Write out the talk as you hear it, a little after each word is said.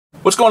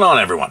What's going on,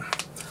 everyone?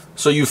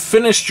 So you've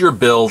finished your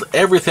build,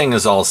 everything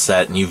is all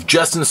set, and you've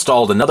just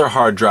installed another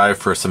hard drive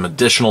for some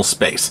additional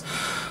space.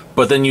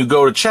 But then you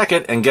go to check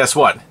it, and guess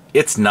what?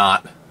 It's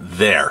not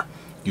there.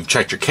 You've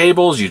checked your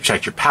cables, you've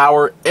checked your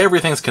power,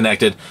 everything's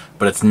connected,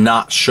 but it's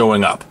not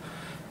showing up.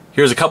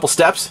 Here's a couple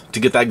steps to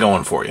get that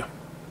going for you.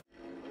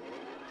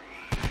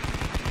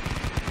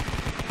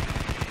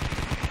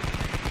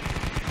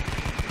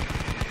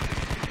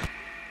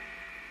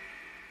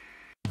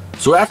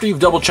 So after you've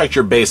double checked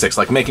your basics,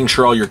 like making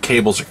sure all your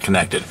cables are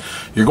connected,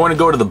 you're going to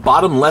go to the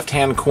bottom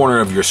left-hand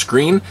corner of your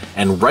screen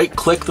and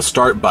right-click the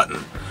Start button.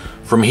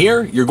 From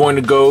here, you're going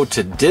to go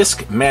to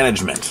Disk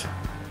Management.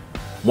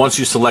 Once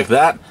you select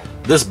that,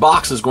 this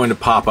box is going to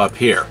pop up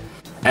here.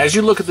 As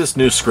you look at this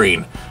new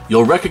screen,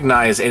 you'll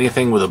recognize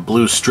anything with a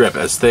blue strip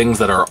as things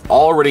that are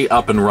already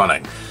up and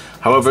running.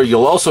 However,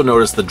 you'll also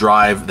notice the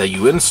drive that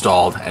you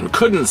installed and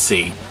couldn't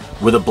see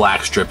with a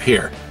black strip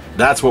here.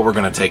 That's what we're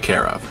going to take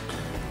care of.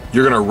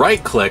 You're going to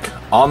right-click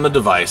on the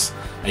device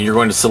and you're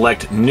going to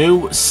select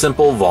New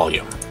Simple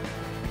Volume.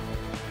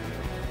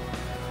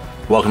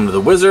 Welcome to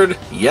the wizard.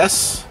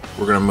 Yes,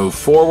 we're going to move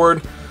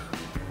forward.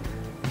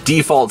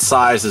 Default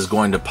size is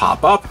going to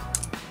pop up.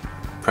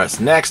 Press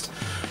Next.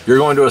 You're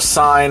going to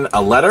assign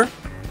a letter.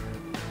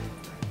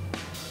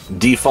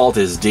 Default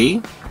is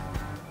D.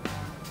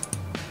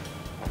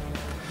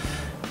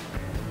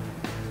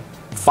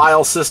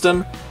 File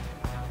system,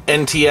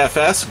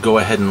 NTFS, go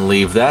ahead and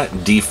leave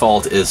that.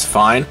 Default is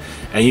fine.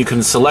 And you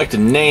can select a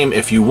name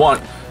if you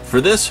want. For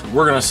this,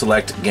 we're going to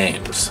select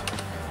Games.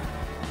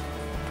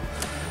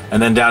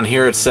 And then down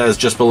here it says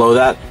just below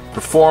that,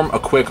 perform a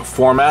quick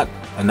format,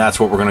 and that's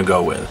what we're going to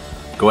go with.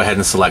 Go ahead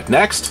and select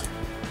Next.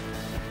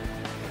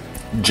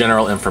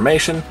 General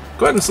information,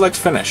 go ahead and select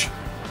Finish.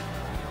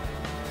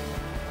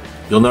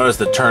 You'll notice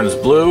that turns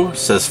blue,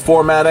 says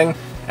formatting,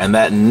 and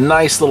that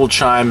nice little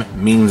chime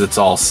means it's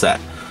all set.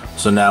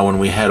 So now when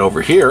we head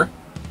over here,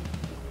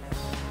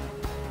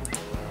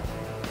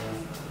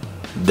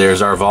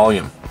 there's our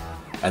volume.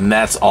 And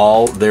that's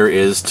all there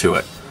is to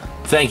it.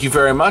 Thank you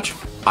very much.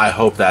 I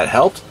hope that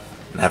helped,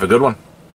 and have a good one.